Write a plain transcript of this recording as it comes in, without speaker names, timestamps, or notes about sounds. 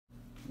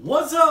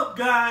What's up,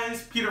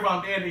 guys? Peter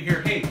von Panda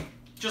here. Hey,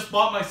 just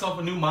bought myself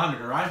a new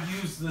monitor. I've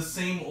used this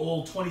same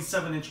old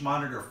 27-inch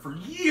monitor for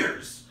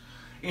years.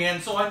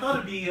 And so I thought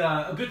it'd be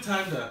a good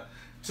time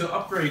to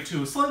upgrade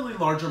to a slightly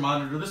larger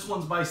monitor. This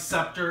one's by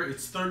Sceptre.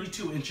 It's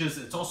 32 inches.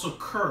 It's also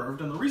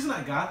curved. And the reason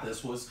I got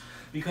this was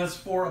because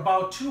for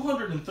about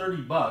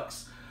 230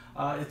 bucks,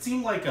 it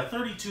seemed like a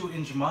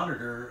 32-inch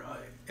monitor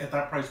at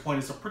that price point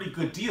is a pretty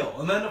good deal.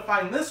 And then to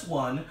find this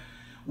one,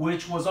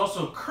 which was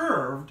also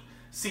curved,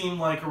 seemed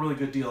like a really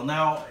good deal.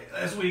 Now,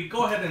 as we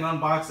go ahead and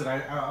unbox it,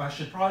 I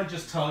should probably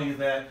just tell you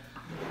that,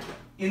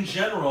 in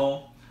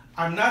general,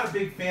 I'm not a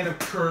big fan of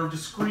curved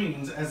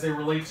screens as they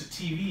relate to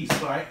TVs,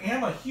 but I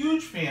am a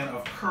huge fan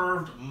of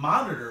curved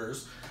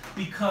monitors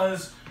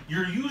because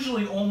you're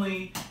usually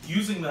only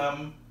using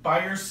them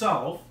by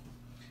yourself,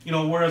 you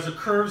know, whereas a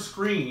curved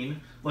screen,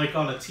 like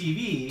on a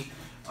TV,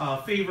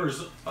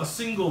 favors a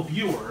single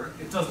viewer.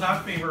 It does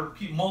not favor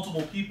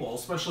multiple people,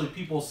 especially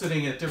people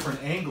sitting at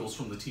different angles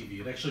from the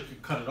TV. It actually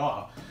could cut it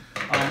off.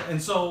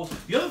 And so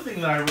the other thing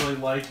that I really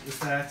like is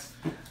that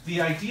the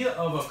idea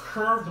of a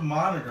curved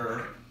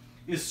monitor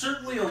is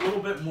certainly a little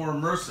bit more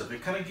immersive.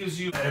 It kind of gives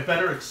you a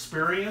better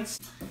experience,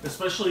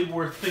 especially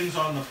where things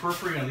on the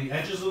periphery, on the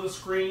edges of the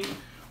screen,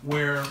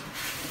 where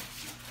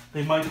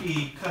they might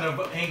be kind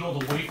of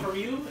angled away from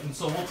you. And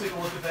so we'll take a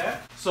look at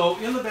that. So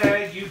in the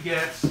bag you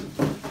get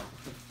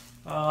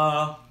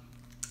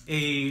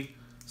a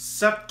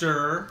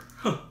Sceptre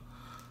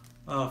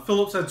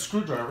Phillips head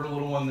screwdriver, a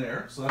little one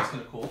there, so that's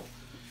kind of cool.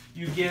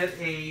 You get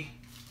a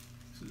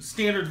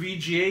standard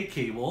VGA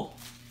cable.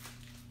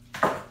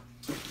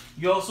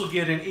 You also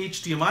get an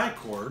HDMI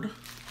cord.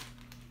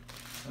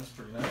 That's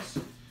pretty nice.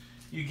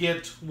 You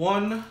get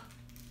one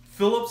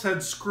Phillips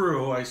head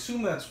screw. I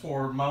assume that's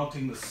for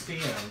mounting the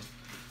stand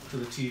to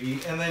the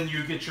TV. And then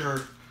you get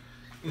your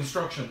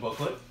instruction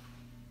booklet.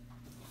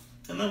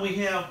 And then we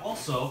have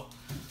also,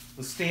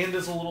 the stand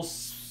is a little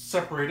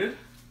separated.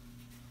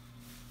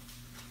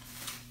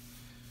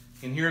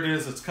 And here it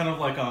is. It's kind of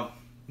like a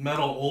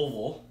metal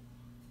oval.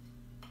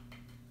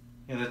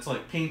 And it's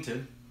like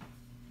painted.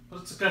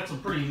 But it's got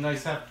some pretty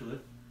nice heft to it.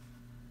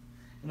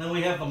 And then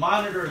we have the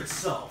monitor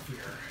itself here.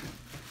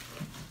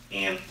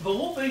 And the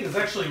whole thing is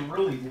actually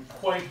really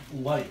quite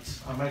light.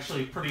 I'm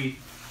actually pretty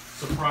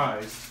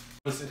surprised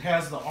because it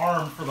has the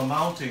arm for the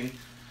mounting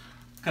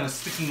kind of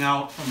sticking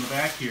out from the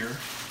back here.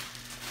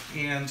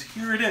 And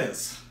here it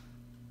is.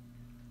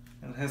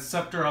 And it has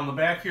Sceptre on the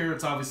back here.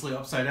 It's obviously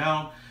upside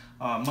down.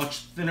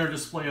 Much thinner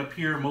display up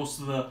here.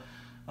 Most of the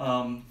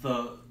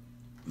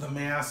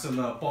mass and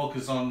the bulk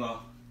is on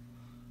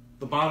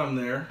the bottom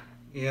there.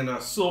 And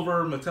a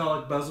silver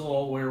metallic bezel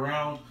all the way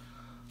around.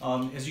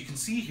 As you can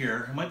see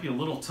here, it might be a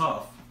little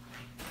tough,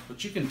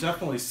 but you can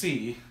definitely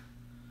see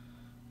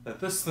that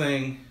this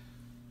thing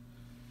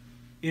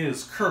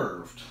is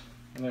curved.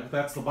 And if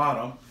that's the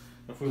bottom,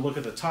 if we look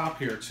at the top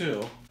here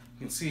too,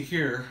 you can see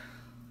here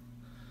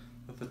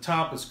that the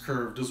top is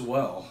curved as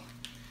well.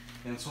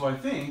 And so I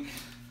think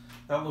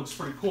that looks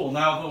pretty cool.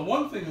 Now, the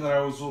one thing that I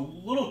was a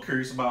little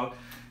curious about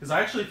is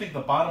I actually think the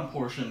bottom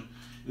portion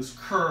is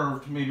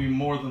curved maybe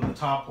more than the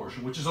top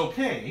portion, which is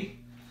okay,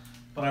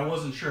 but I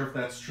wasn't sure if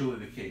that's truly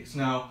the case.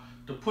 Now,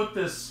 to put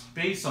this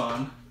base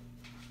on,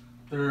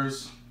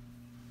 there's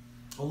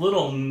a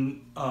little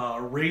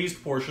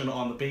raised portion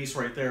on the base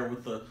right there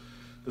with the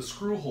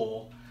screw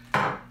hole.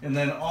 And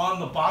then on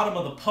the bottom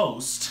of the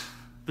post,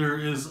 there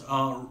is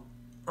a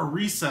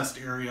recessed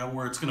area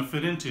where it's going to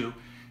fit into,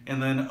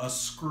 and then a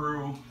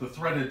screw, the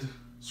threaded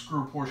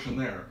screw portion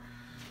there.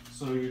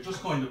 So you're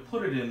just going to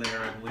put it in there,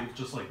 I believe,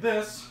 just like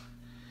this.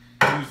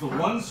 Use the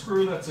one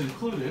screw that's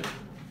included,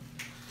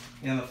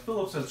 and the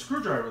Phillips head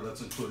screwdriver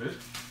that's included,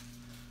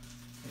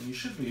 and you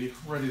should be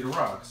ready to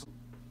rock.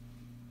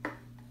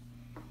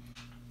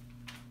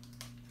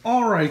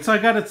 Alright, so I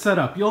got it set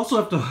up. You also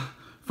have to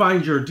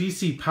find your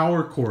DC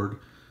power cord.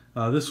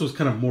 This was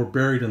kind of more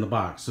buried in the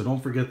box, so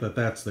don't forget that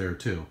that's there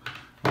too.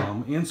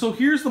 And so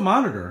here's the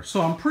monitor.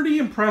 So I'm pretty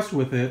impressed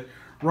with it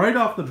right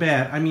off the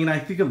bat. I mean, I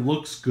think it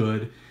looks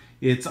good.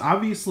 It's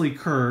obviously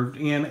curved,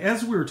 and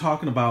as we were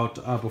talking about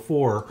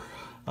before,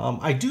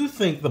 I do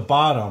think the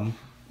bottom,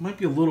 might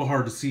be a little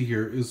hard to see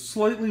here, is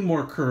slightly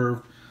more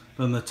curved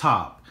than the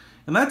top.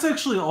 And that's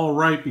actually all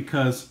right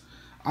because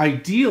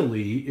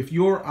ideally, if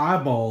your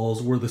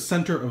eyeballs were the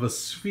center of a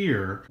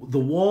sphere, the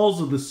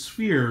walls of the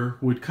sphere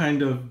would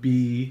kind of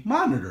be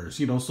monitors,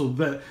 you know, so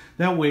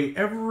that way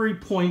every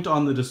point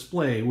on the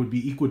display would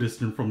be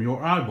equidistant from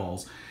your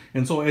eyeballs.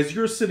 And so as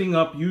you're sitting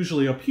up,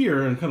 usually up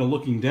here and kind of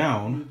looking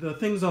down, the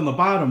things on the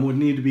bottom would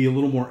need to be a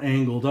little more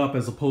angled up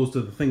as opposed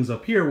to the things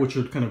up here, which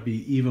would kind of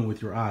be even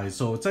with your eyes.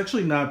 So it's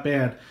actually not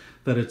bad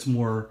that it's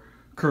more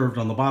curved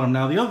on the bottom.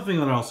 Now, the other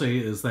thing that I'll say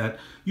is that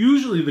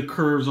usually the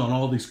curves on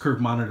all these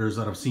curved monitors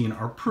that I've seen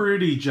are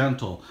pretty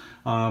gentle.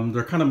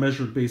 They're kind of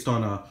measured based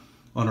on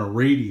a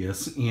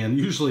radius, and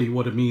usually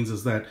what it means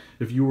is that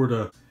if you were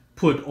to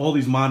put all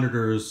these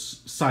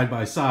monitors side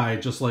by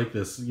side just like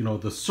this, you know,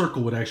 the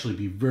circle would actually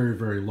be very,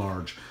 very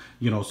large.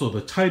 You know, so the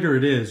tighter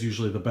it is,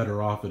 usually the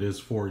better off it is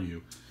for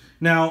you.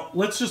 Now,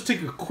 let's just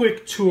take a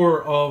quick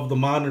tour of the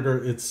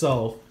monitor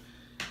itself.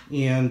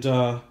 And,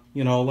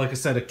 you know, like I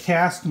said, a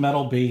cast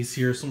metal base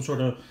here, some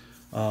sort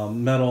of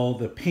metal.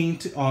 The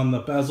paint on the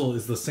bezel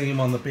is the same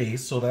on the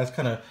base, so that's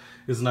kind of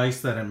is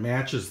nice that it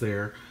matches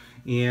there.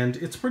 And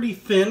it's pretty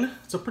thin.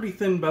 It's a pretty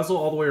thin bezel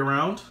all the way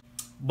around,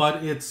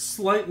 but it's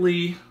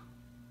slightly,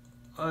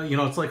 you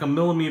know, it's like a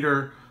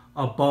millimeter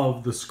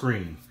above the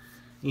screen.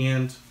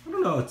 And I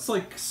don't know, it's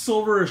like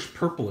silverish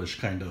purplish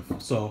kind of.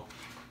 So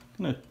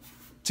I'm gonna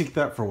take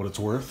that for what it's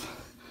worth.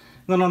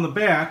 And then on the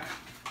back,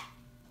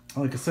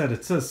 like I said,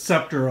 it says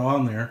Sceptre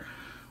on there.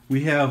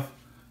 We have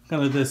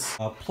kind of this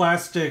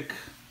plastic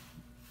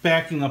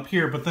backing up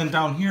here, but then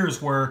down here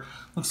is where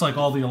looks like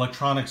all the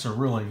electronics are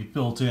really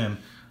built in.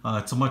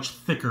 It's a much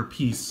thicker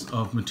piece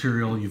of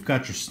material. You've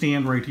got your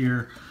stand right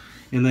here,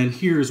 and then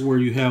here's where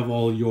you have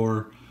all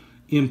your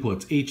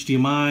inputs: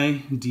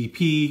 HDMI,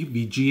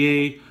 DP,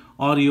 VGA,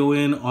 audio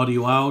in,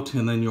 audio out,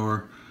 and then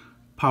your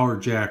power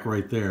jack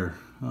right there.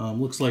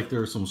 Looks like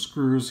there are some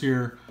screws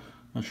here.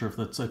 Not sure if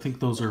that's, I think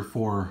those are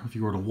for if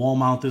you were to wall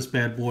mount this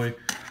bad boy.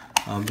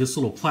 This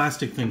little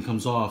plastic thing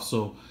comes off,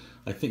 so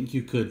I think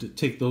you could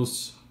take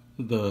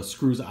the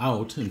screws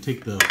out and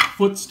take the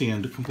foot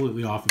stand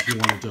completely off if you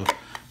wanted to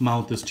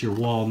mount this to your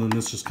wall, and then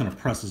this just kind of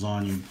presses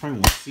on. You probably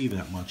won't see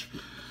that much,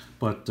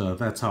 but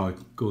that's how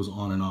it goes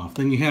on and off.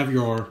 Then you have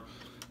your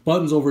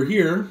buttons over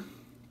here,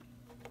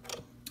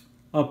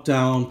 up,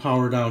 down,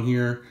 power down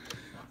here.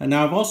 And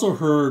now I've also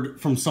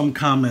heard from some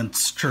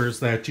commenters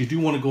that you do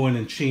want to go in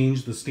and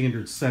change the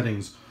standard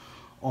settings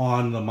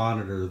on the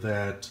monitor.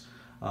 That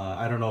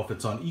I don't know if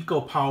it's on eco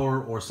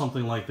power or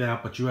something like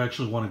that, but you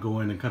actually want to go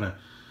in and kind of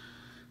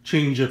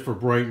change it for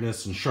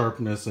brightness and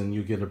sharpness, and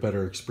you get a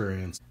better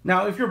experience.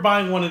 Now, if you're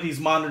buying one of these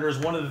monitors,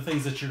 one of the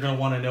things that you're going to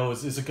want to know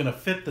is it going to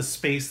fit the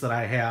space that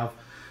I have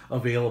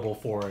available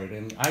for it?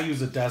 And I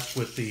use a desk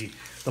with the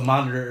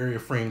monitor area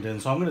framed in,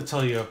 so I'm going to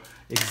tell you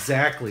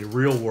exactly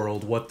real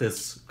world what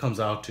this comes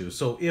out to.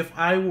 So if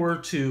I were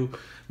to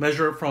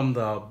measure it from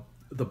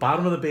the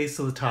bottom of the base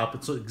to the top,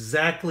 it's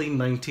exactly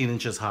 19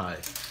 inches high.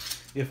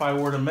 If I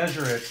were to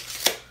measure it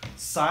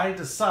side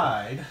to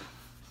side,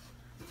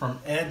 from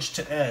edge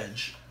to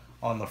edge,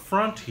 on the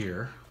front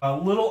here, a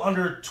little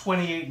under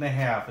 28 and a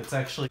half. It's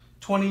actually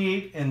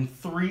 28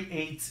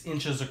 3/8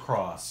 inches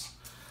across.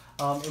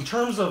 In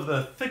terms of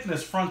the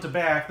thickness front to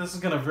back, this is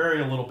going to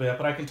vary a little bit,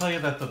 but I can tell you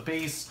that the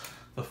base,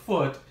 the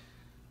foot,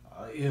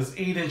 is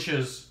 8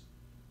 inches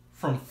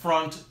from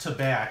front to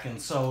back,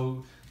 and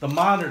so the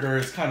monitor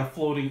is kind of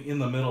floating in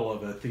the middle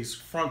of it. These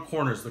front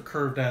corners, the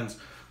curved ends,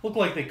 look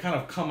like they kind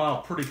of come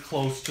out pretty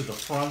close to the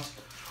front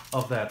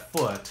of that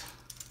foot.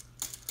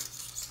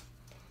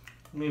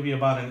 Maybe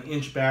about an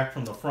inch back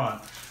from the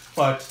front,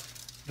 but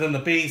then the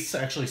base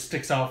actually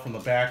sticks out from the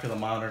back of the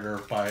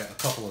monitor by a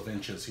couple of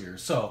inches here.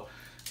 So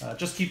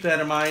just keep that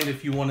in mind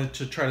if you wanted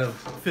to try to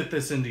fit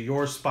this into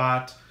your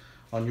spot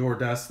on your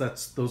desk.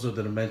 Those are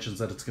the dimensions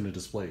that it's going to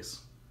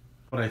displace.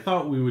 But I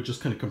thought we would just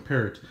kind of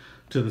compare it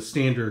to the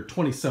standard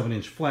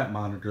 27-inch flat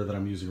monitor that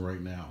I'm using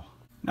right now.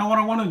 Now what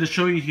I wanted to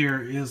show you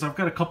here is I've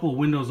got a couple of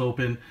windows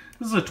open.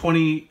 This is a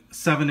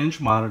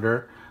 27-inch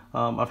monitor.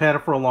 I've had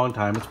it for a long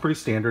time. It's pretty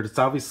standard. It's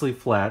obviously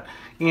flat.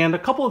 And a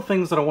couple of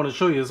things that I want to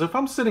show you is if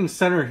I'm sitting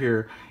center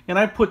here and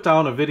I put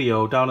down a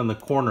video down in the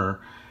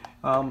corner,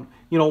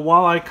 you know,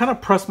 while I kind of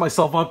press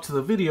myself up to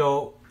the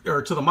video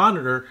or to the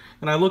monitor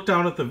and I look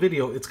down at the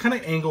video, it's kind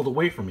of angled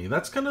away from me.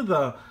 That's kind of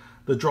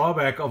the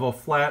drawback of a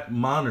flat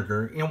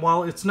monitor. And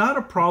while it's not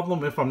a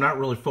problem if I'm not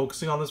really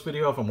focusing on this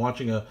video, if I'm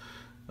watching a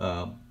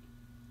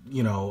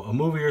you know, a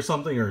movie or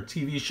something, or a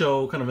TV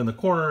show kind of in the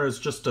corner is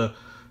just to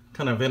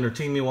kind of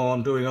entertain me while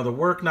I'm doing other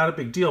work, not a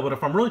big deal. But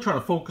if I'm really trying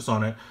to focus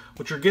on it,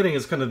 what you're getting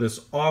is kind of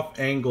this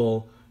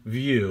off-angle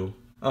view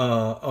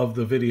of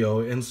the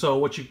video. And so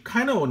what you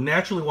kind of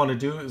naturally want to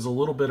do is a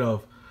little bit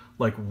of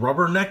like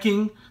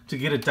rubbernecking to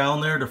get it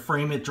down there to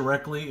frame it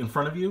directly in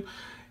front of you.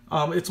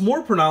 It's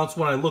more pronounced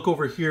when I look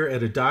over here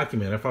at a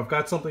document. If I've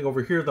got something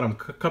over here that I'm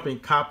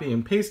copying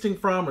and pasting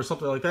from or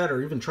something like that,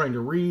 or even trying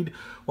to read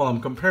while I'm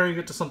comparing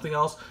it to something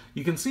else,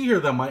 you can see here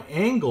that my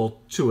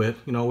angle to it,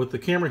 you know, with the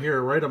camera here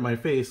right at my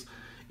face,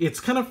 it's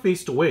kind of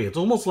faced away. It's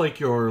almost like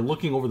you're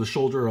looking over the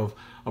shoulder of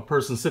a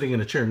person sitting in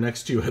a chair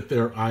next to you at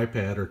their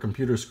iPad or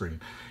computer screen.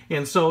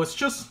 And so it's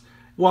just,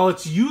 while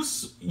it's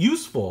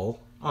useful,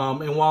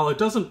 and while it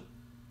doesn't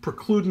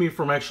preclude me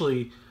from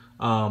actually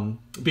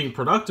being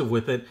productive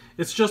with it,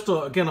 it's just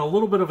again a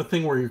little bit of a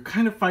thing where you're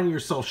kind of finding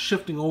yourself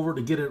shifting over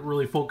to get it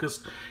really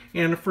focused.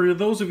 And for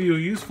those of you who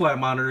use flat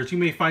monitors, you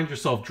may find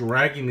yourself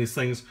dragging these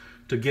things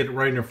to get it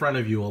right in front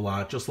of you a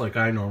lot, just like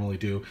I normally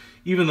do,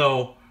 even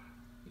though,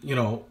 you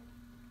know,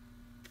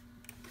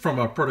 from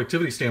a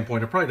productivity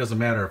standpoint, it probably doesn't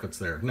matter if it's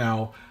there.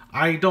 Now,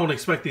 I don't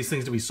expect these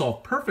things to be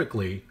solved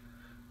perfectly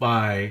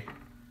by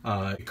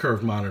a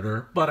curved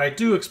monitor, but I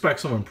do expect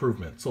some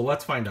improvement. So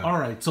let's find out. All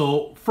right,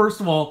 so first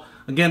of all,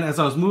 again, as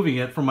I was moving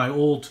it from my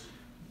old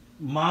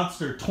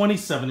monster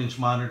 27-inch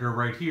monitor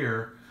right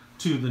here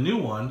to the new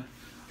one,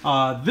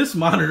 this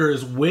monitor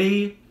is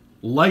way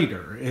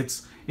lighter.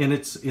 It's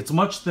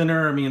much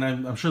thinner. I mean,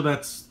 I'm sure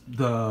that's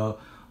the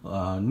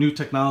new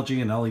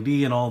technology and LED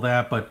and all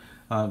that, but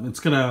I'm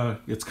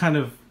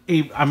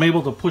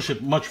able to push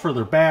it much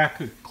further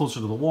back, closer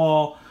to the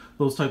wall,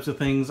 those types of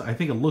things. I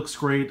think it looks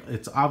great.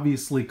 It's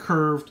obviously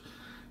curved.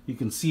 You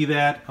can see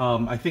that.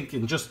 I think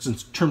in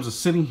terms of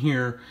sitting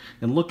here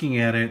and looking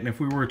at it, and if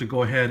we were to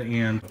go ahead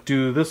and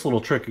do this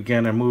little trick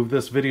again and move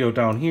this video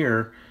down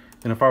here,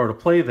 and if I were to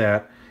play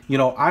that, you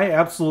know, I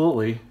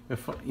absolutely,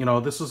 if, you know,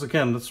 this is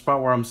again the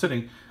spot where I'm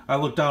sitting, I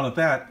look down at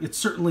that, it's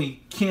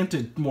certainly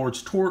canted more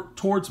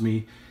towards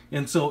me,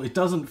 and so it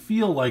doesn't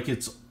feel like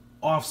it's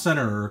off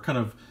center or kind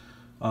of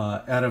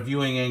at a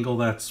viewing angle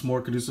that's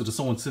more conducive to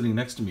someone sitting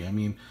next to me. I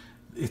mean,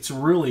 it's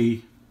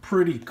really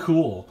pretty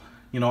cool.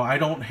 You know, I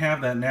don't have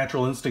that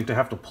natural instinct to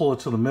have to pull it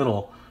to the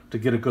middle to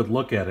get a good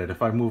look at it.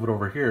 If I move it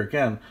over here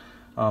again,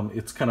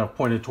 it's kind of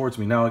pointed towards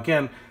me. Now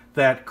again,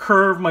 that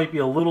curve might be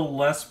a little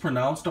less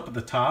pronounced up at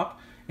the top,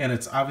 and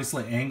it's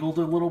obviously angled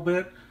a little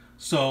bit.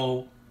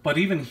 So, but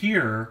even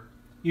here,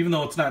 even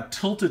though it's not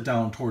tilted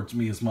down towards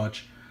me as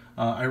much,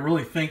 I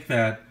really think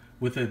that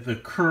with it, the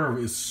curve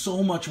is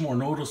so much more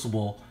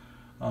noticeable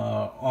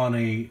on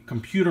a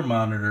computer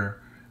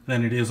monitor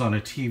than it is on a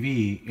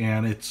TV,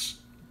 and it's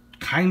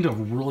kind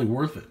of really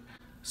worth it.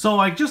 So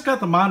I just got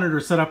the monitor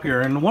set up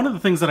here, and one of the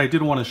things that I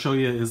did want to show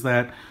you is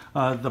that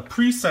the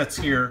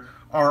presets here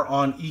are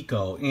on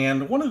Eco,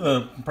 and one of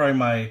the probably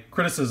my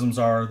criticisms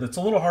are that's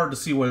a little hard to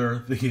see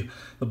where the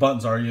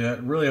buttons are. You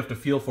really have to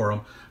feel for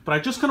them. But I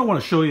just kind of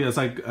want to show you as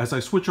I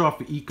switch off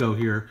the Eco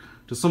here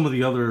to some of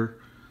the other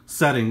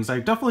settings. I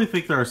definitely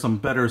think there are some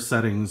better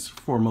settings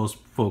for most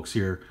folks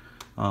here.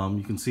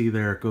 You can see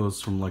there it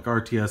goes from like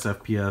RTS,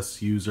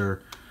 FPS,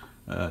 user,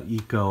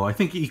 Eco. I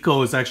think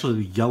Eco is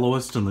actually the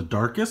yellowest and the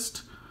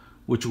darkest,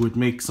 which would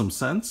make some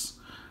sense.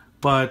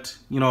 But,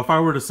 you know, if I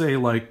were to say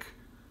like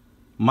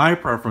my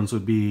preference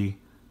would be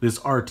this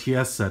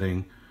RTS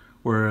setting,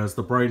 whereas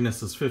the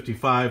brightness is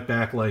 55,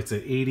 backlight's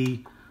at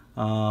 80.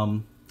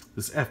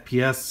 This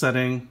FPS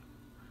setting,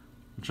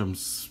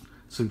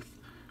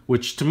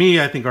 which to me,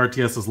 I think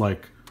RTS is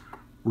like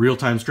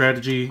real-time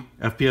strategy.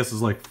 FPS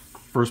is like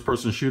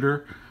first-person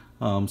shooter.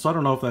 So I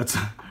don't know if that's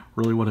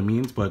really what it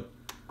means, but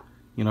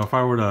you know, if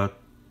I were to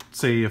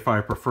say if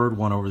I preferred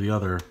one over the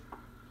other,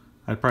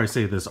 I'd probably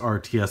say this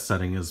RTS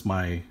setting is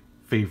my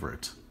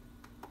favorite.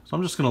 So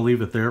I'm just going to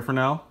leave it there for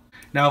now.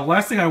 Now, the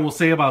last thing I will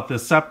say about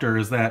this Sceptre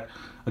is that,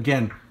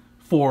 again,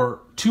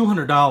 for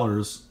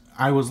 $200,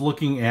 I was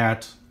looking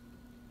at,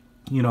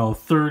 you know,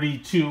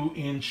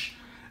 32-inch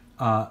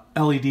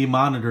LED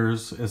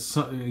monitors as,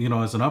 you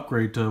know, as an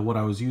upgrade to what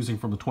I was using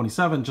from the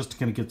 27, just to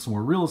kind of get some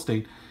more real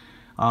estate.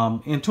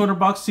 And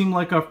 $200 seemed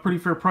like a pretty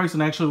fair price,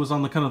 and actually was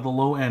on the kind of the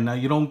low end. Now,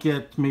 you don't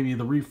get maybe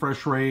the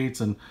refresh rates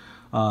and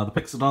the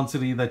pixel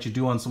density that you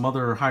do on some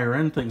other higher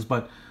end things,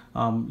 but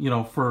you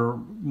know,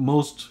 for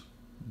most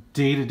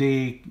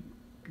day-to-day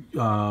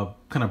kind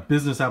of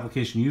business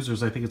application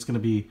users, I think it's going to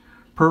be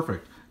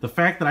perfect. The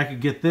fact that I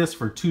could get this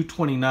for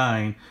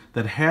 $229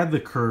 that had the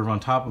curve on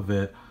top of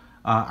it,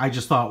 I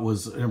just thought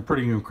was a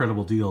pretty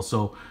incredible deal.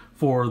 So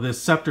for this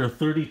Sceptre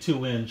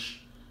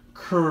 32-inch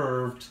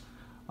curved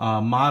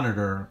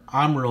monitor,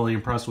 I'm really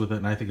impressed with it,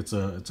 and I think it's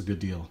a good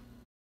deal.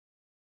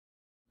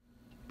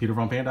 Peter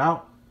von Panda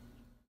out.